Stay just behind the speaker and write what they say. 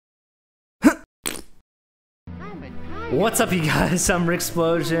What's up, you guys? I'm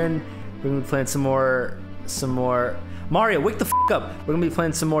Ricksploshin. We're gonna be playing some more Mario. Wake the f up! We're gonna be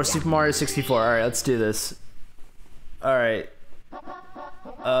playing some more Super Mario 64. All right, let's do this. All right.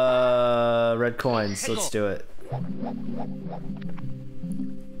 Red coins. Let's do it.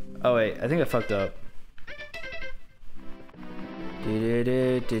 Oh wait, I think I fucked up.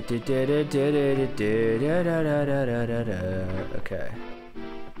 Okay.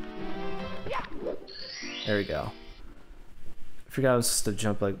 There we go. I forgot I was supposed to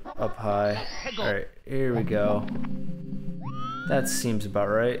jump like up high. Alright, here we go. That seems about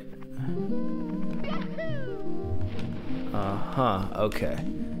right. Okay.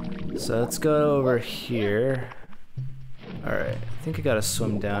 So let's go over here. Alright, I think I gotta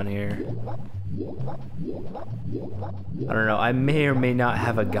swim down here. I don't know, I may or may not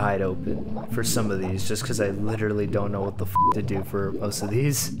have a guide open for some of these, just because I literally don't know what the f to do for most of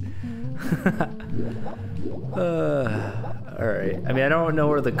these. Alright, I mean, I don't know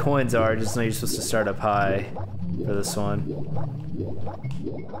where the coins are, I just know you're supposed to start up high for this one.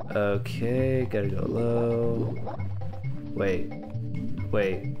 Okay, gotta go low. Wait,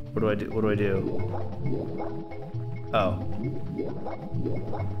 what do I do? What do I do? Oh.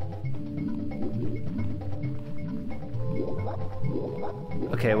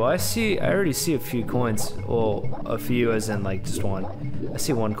 Okay, well I already see a few coins. Well, a few as in like just one. I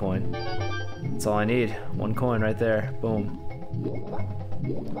see one coin. That's all I need. One coin right there. Boom.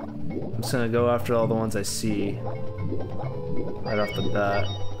 I'm just gonna go after all the ones I see right off the bat.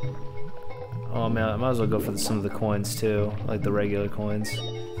 Oh man, I might as well go for some of the coins too, like the regular coins.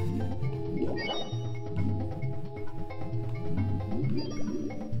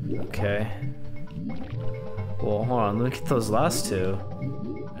 Okay. Well, hold on, let me get those last two.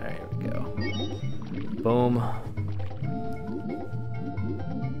 Alright, here we go. Boom.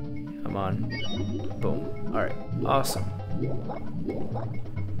 Come on. Boom. Alright, awesome.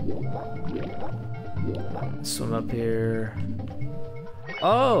 Swim up here.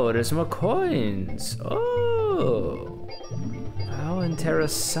 Oh, there's more coins. Oh. How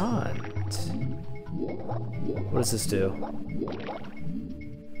interessant. What does this do?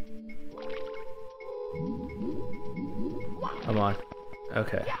 Come on.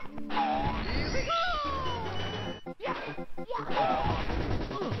 Okay.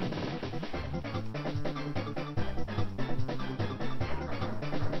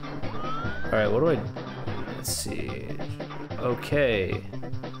 Alright, what do I... Let's see... Okay.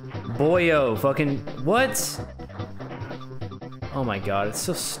 Boyo, fucking... What? Oh my god, it's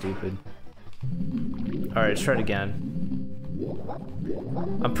so stupid. Alright, let's try it again.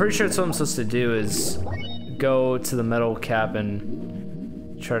 I'm pretty sure it's what I'm supposed to do is... go to the metal cap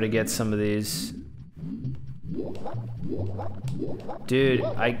and try to get some of these. Dude,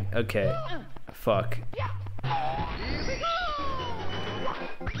 okay. Fuck.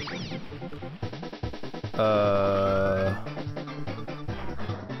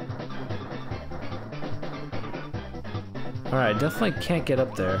 Alright, definitely can't get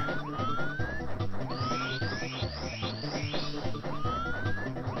up there.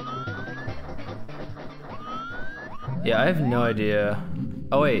 Yeah, I have no idea.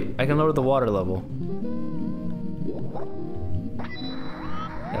 Oh wait, I can lower the water level.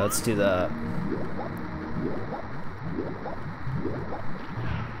 Yeah, let's do that.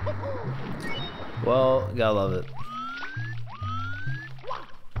 Well, gotta love it.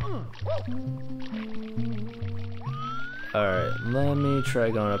 Alright, let me try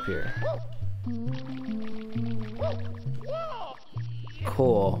going up here.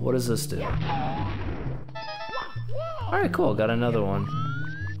 Cool, what does this do? Alright, cool, got another one.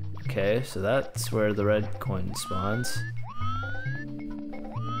 Okay, so that's where the red coin spawns.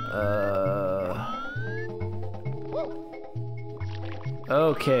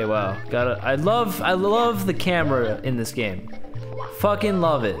 Okay, wow. I love the camera in this game. Fucking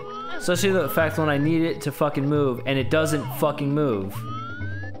love it. Especially the fact when I need it to fucking move and it doesn't fucking move.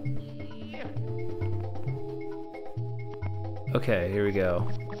 Okay, here we go.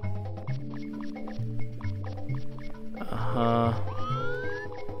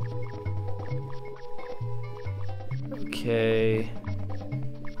 Okay.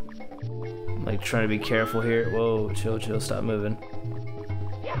 I'm like trying to be careful here. Whoa, chill, stop moving.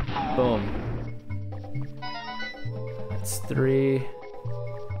 Boom. That's 3.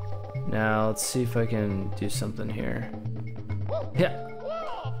 Now let's see if I can do something here. Yeah.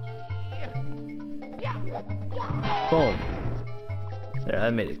 Boom. There,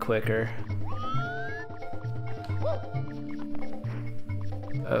 that made it quicker.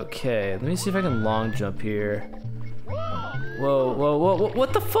 Okay, let me see if I can long jump here Whoa, whoa, whoa,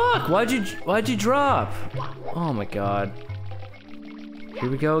 what the fuck? Why'd you drop? Oh my god. Here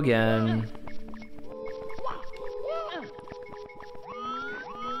we go again.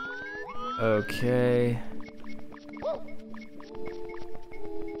 Okay.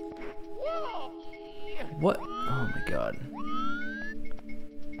 What? Oh my god.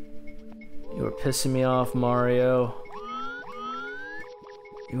 You are pissing me off, Mario.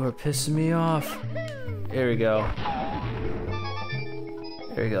 You are pissing me off. Here we go.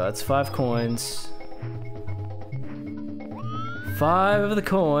 There we go, that's 5 coins. 5 of the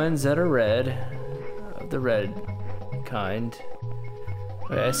coins that are red. Of the red kind.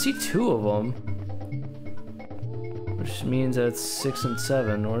 Wait, I see 2 of them. Which means that's 6 and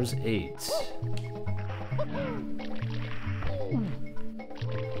 7, or is 8?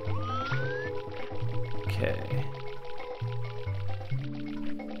 Okay.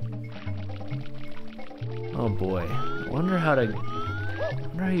 Oh boy. I wonder how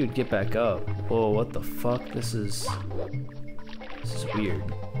you'd get back up. Whoa, what the fuck? This is weird.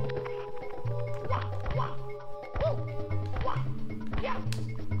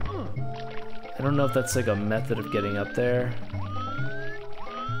 I don't know if that's like a method of getting up there.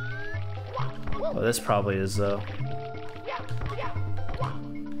 Oh, this probably is though.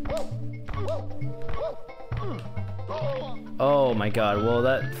 Oh my god, well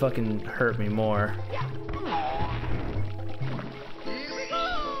that fucking hurt me more.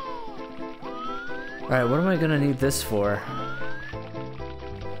 Alright, what am I gonna need this for?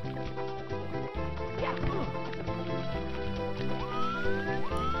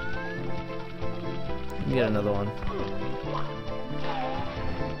 Let me get another one.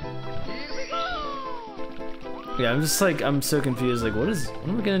 Yeah, I'm just like, I'm so confused, like what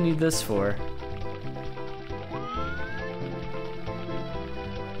am I gonna need this for?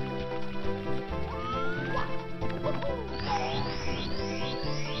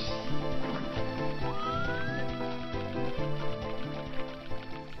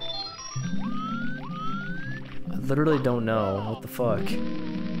 I literally don't know. What the fuck?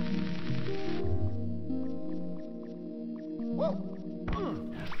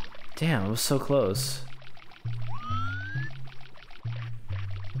 Damn, I was so close.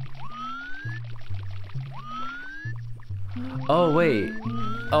 Oh, wait.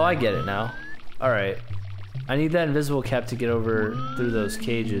 Oh, I get it now. Alright. I need that invisible cap to get over through those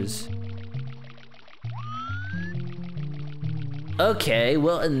cages. Okay,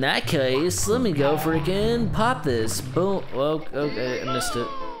 well in that case, let me go freaking pop this. Boom. Well, okay, I missed it.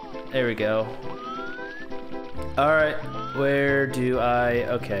 There we go. Alright, where do I...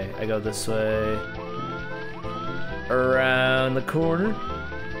 Okay, I go this way. Around the corner.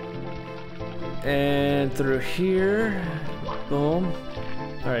 And through here. Boom.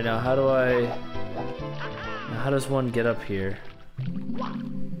 Alright, now how do I... How does one get up here?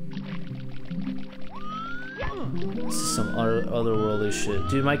 This is some otherworldly shit.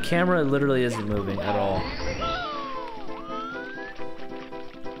 Dude, my camera literally isn't moving at all.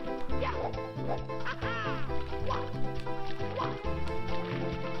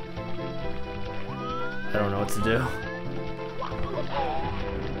 I don't know what to do.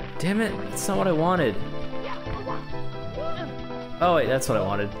 Damn it, that's not what I wanted. Oh wait, that's what I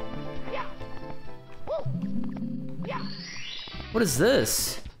wanted. What is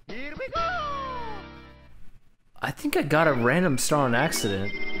this? I think I got a random star on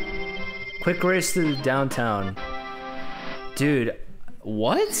accident. Quick race through downtown. Dude,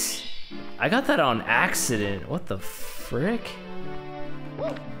 what? I got that on accident. What the frick?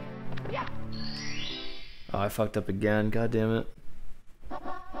 Oh, I fucked up again. God damn it.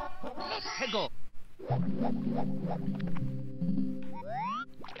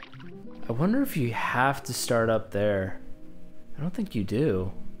 I wonder if you have to start up there. I don't think you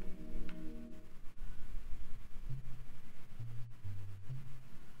do.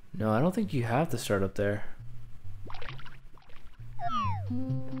 No, I don't think you have to start up there.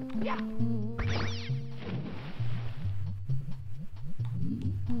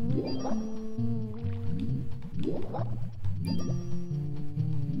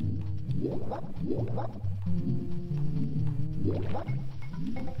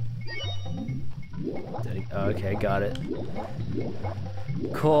 Okay, got it.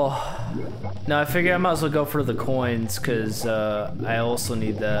 Cool. Now I figure I might as well go for the coins because I also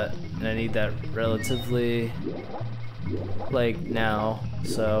need that, and I need that relatively like now.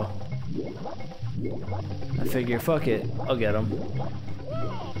 So I figure, fuck it, I'll get them.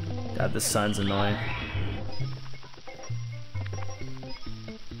 God, this sun's annoying.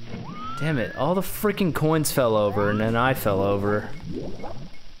 Damn it! All the freaking coins fell over, and then I fell over.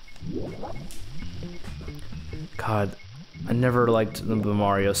 God, I never liked the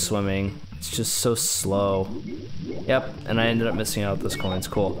Mario swimming. It's just so slow. Yep, and I ended up missing out those coins.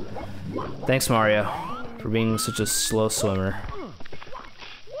 Cool. Thanks, Mario, for being such a slow swimmer.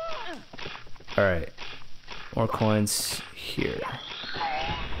 Alright. More coins here.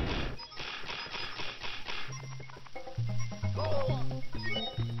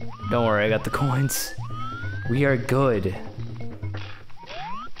 Don't worry, I got the coins. We are good.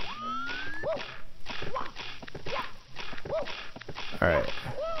 Alright.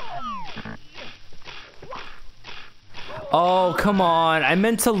 Oh, come on. I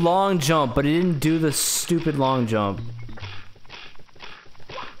meant to long jump, but it didn't do the stupid long jump.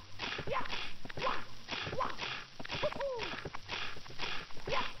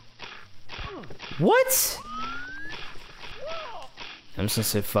 What? I'm just gonna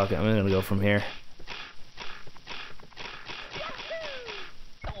say fuck it. I'm gonna go from here.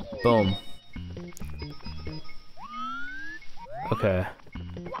 Boom. Okay.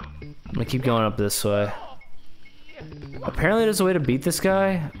 I'm gonna keep going up this way. Apparently there's a way to beat this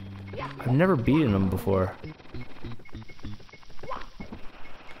guy. I've never beaten him before.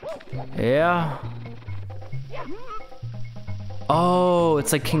 Yeah. Oh,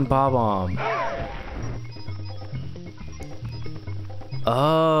 it's like King Bob-omb.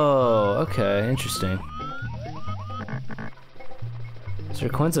 Oh, okay, interesting. Is there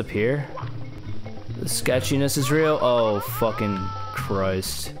coins up here? The sketchiness is real. Oh, fucking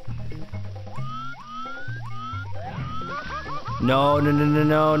Christ. No, no, no, no,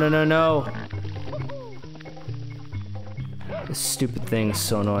 no, no, no, no. This stupid thing is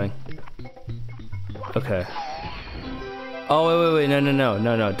so annoying. Okay. Oh, wait, wait, wait, no, no, no,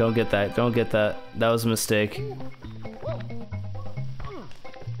 no, no, don't get that, don't get that. That was a mistake.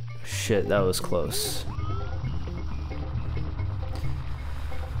 Shit, that was close.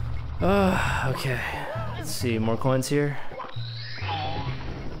 Okay. Let's see, more coins here?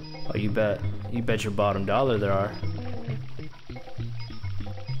 Oh, you bet your bottom dollar there are.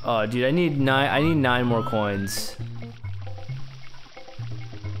 Oh, dude, I need 9 more coins.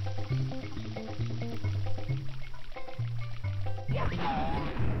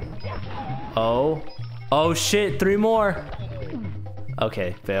 Oh. Oh shit, 3 more.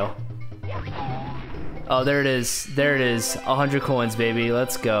 Okay, fail. Oh, there it is. There it is. 100 coins, baby.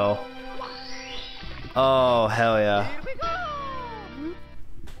 Let's go. Oh, hell yeah.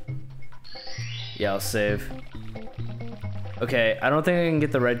 Yeah, I'll save. Okay, I don't think I can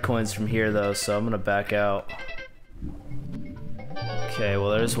get the red coins from here though, so I'm gonna back out. Okay, well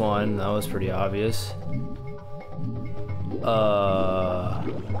there's one. That was pretty obvious.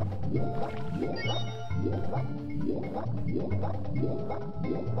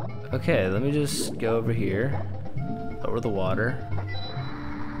 Okay, let me just go over here. Lower the water.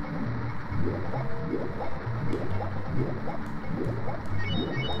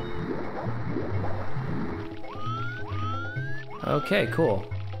 Okay, cool.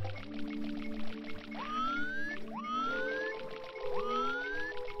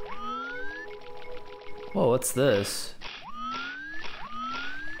 Whoa, what's this?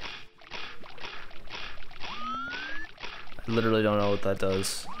 I literally don't know what that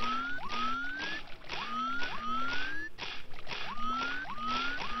does.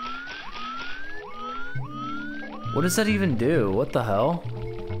 What does that even do? What the hell?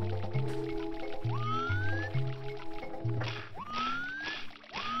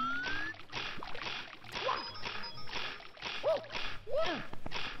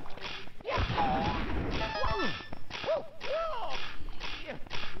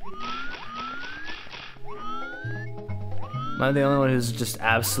 Am I the only one who's just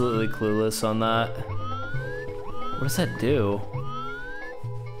absolutely clueless on that? What does that do?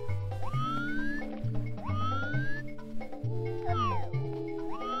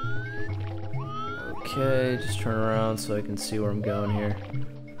 Okay, just turn around so I can see where I'm going here.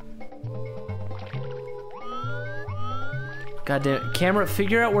 God damn it. Camera,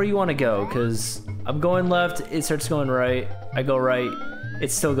 figure out where you want to go, because I'm going left, it starts going right. I go right,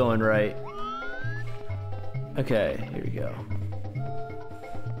 it's still going right. Okay, here we go.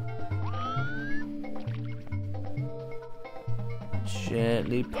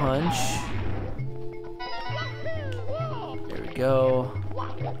 Gently punch. There we go.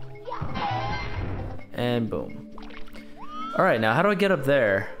 And boom. Alright, now how do I get up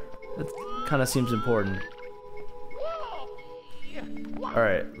there? That kind of seems important.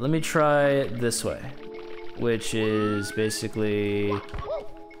 Alright, let me try this way. Which is basically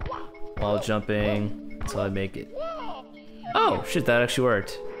while jumping until I make it. Oh, shit, that actually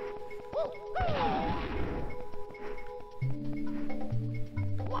worked.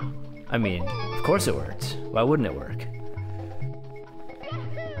 I mean, of course it worked. Why wouldn't it work?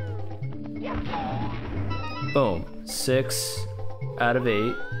 Boom. 6 out of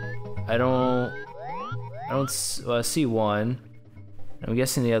 8. I don't see 1. I'm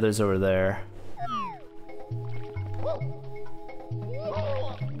guessing the other's over there.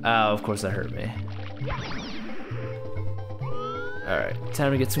 Oh, of course that hurt me. Alright,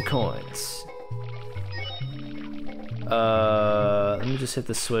 time to get some coins. Let me just hit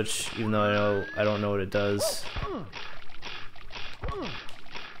the switch, even though I don't know what it does.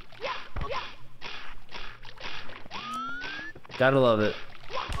 Gotta love it.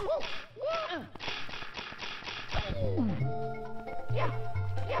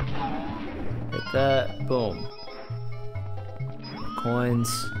 Hit that, boom.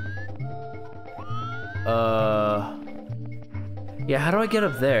 Coins. Yeah, how do I get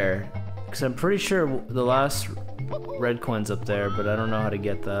up there? Because I'm pretty sure the last red coin's up there, but I don't know how to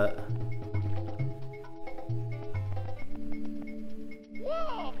get that.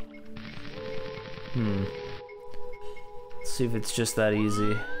 Let's see if it's just that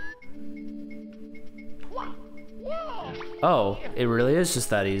easy. Oh, it really is just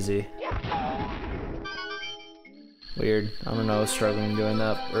that easy. Weird. I don't know, I was struggling doing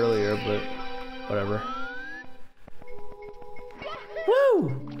that earlier, but whatever.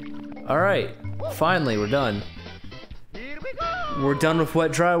 Woo! Alright, finally, we're done. We're done with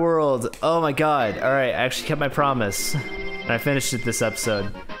Wet Dry World. Oh my god. Alright, I actually kept my promise. And I finished it this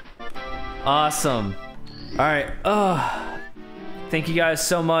episode. Awesome. Alright, thank you guys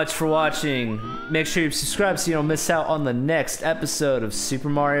so much for watching. Make sure you subscribe so you don't miss out on the next episode of Super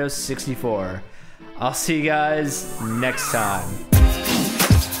Mario 64. I'll see you guys next time.